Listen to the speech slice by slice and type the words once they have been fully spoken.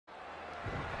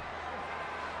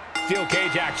steel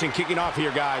cage action kicking off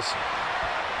here, guys.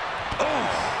 Oh.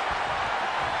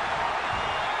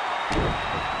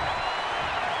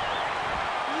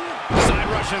 Side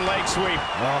Russian leg sweep.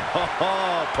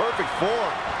 Oh, perfect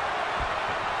form.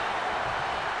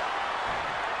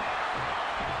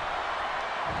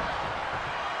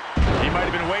 He might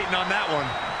have been waiting on that one.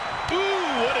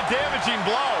 Ooh, what a damaging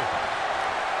blow.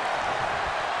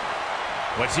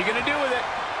 What's he gonna do with it?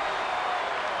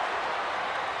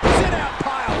 Sit out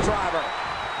pile driver.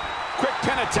 Quick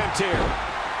pin attempt here.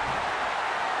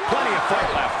 Plenty of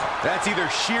fight left. That's either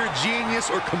sheer genius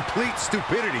or complete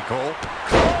stupidity, Cole.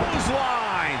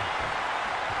 Clothesline.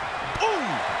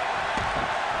 Ooh.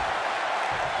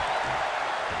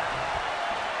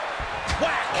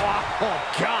 Whack. Oh,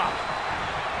 God.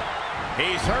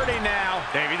 He's hurting now.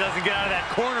 If he doesn't get out of that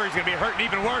corner, he's going to be hurting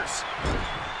even worse.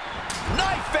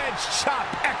 Knife edge chop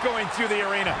echoing through the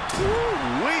arena.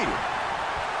 Ooh-wee.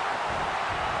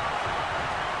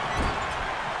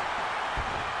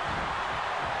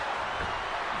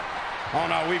 Oh,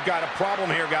 no, we've got a problem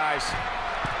here, guys.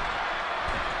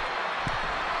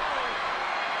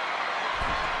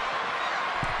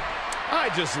 I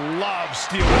just love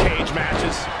steel cage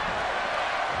matches.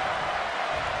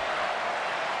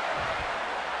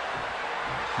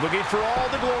 Looking for all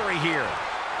the glory here.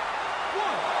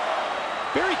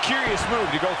 Very curious move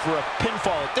to go for a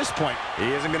pinfall at this point.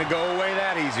 He isn't going to go away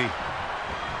that easy.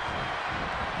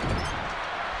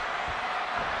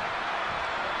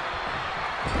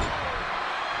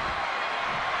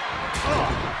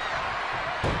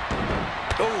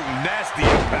 Oh, nasty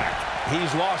impact.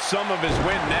 He's lost some of his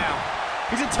wind now.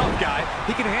 He's a tough guy.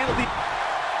 He can handle the...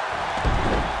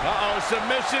 Uh-oh,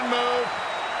 submission move.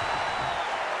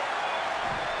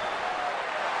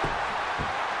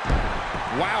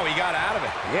 Wow, he got out of it.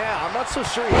 Yeah, I'm not so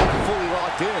sure he had it fully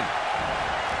locked in.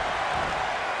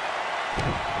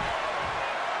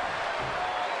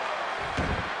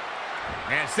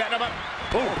 And setting him up.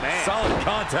 Oh, man. Solid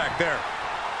contact there.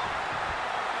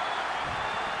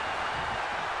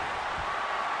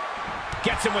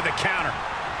 Gets him with a counter.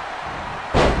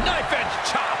 Knife edge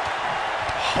chop.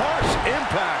 Harsh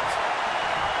impact.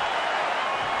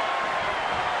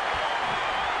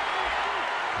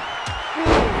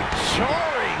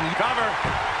 Jarring cover.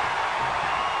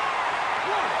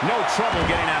 No trouble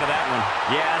getting out of that one.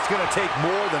 Yeah, it's going to take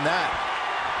more than that.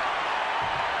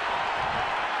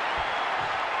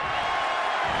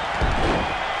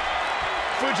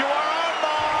 Fujiwara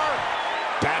armbar.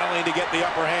 Battling to get the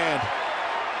upper hand.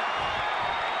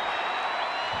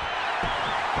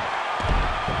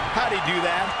 How'd he do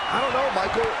that? I don't know,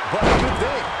 Michael, but a good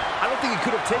thing. I don't think he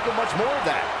could have taken much more of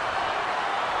that.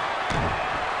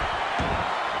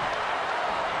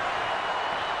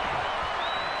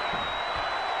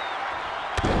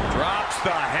 Drops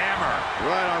the hammer.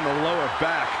 Right on the lower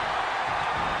back.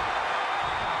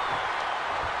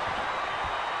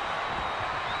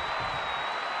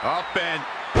 Up and...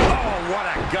 Oh, what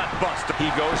a gut buster. He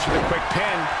goes for the quick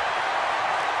pin.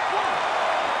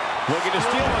 Looking to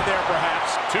steal one there,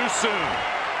 perhaps. Too soon.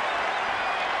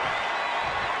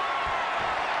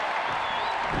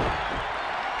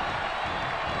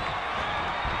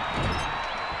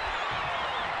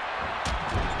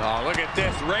 Oh, look at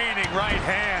this. Raining right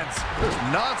hands. There's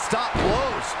non-stop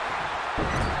blows.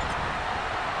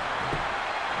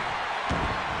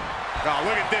 Oh,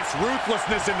 look at this.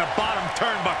 Ruthlessness in the bottom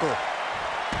turnbuckle.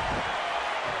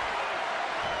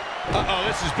 Uh-oh,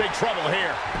 this is big trouble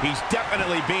here. He's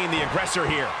definitely being the aggressor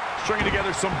here. Stringing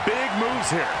together some big moves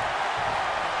here.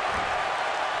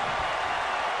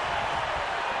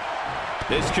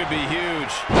 This could be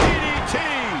huge. DDT!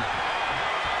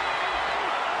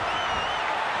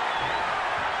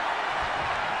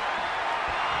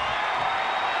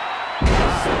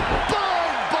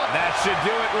 That should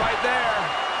do it right there.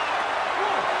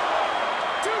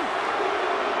 1, 2,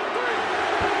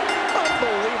 3.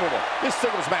 Unbelievable. This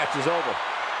singles match is over.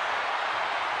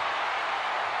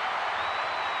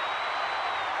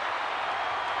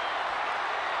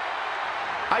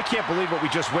 I can't believe what we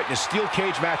just witnessed. Steel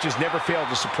cage matches never fail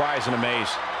to surprise and amaze.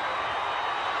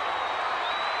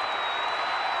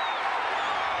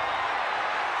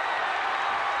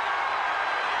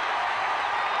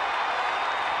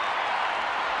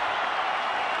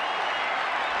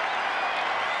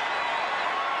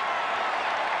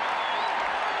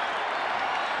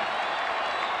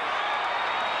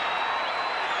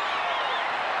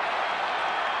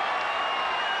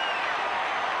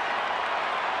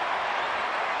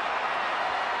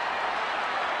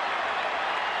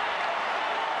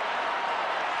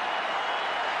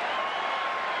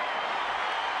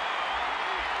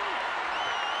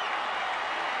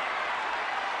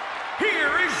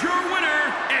 here is your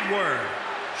winner, Edward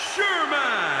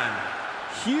Sherman.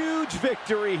 Huge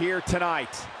victory here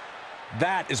tonight.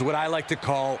 That is what I like to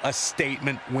call a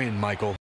statement win, Michael.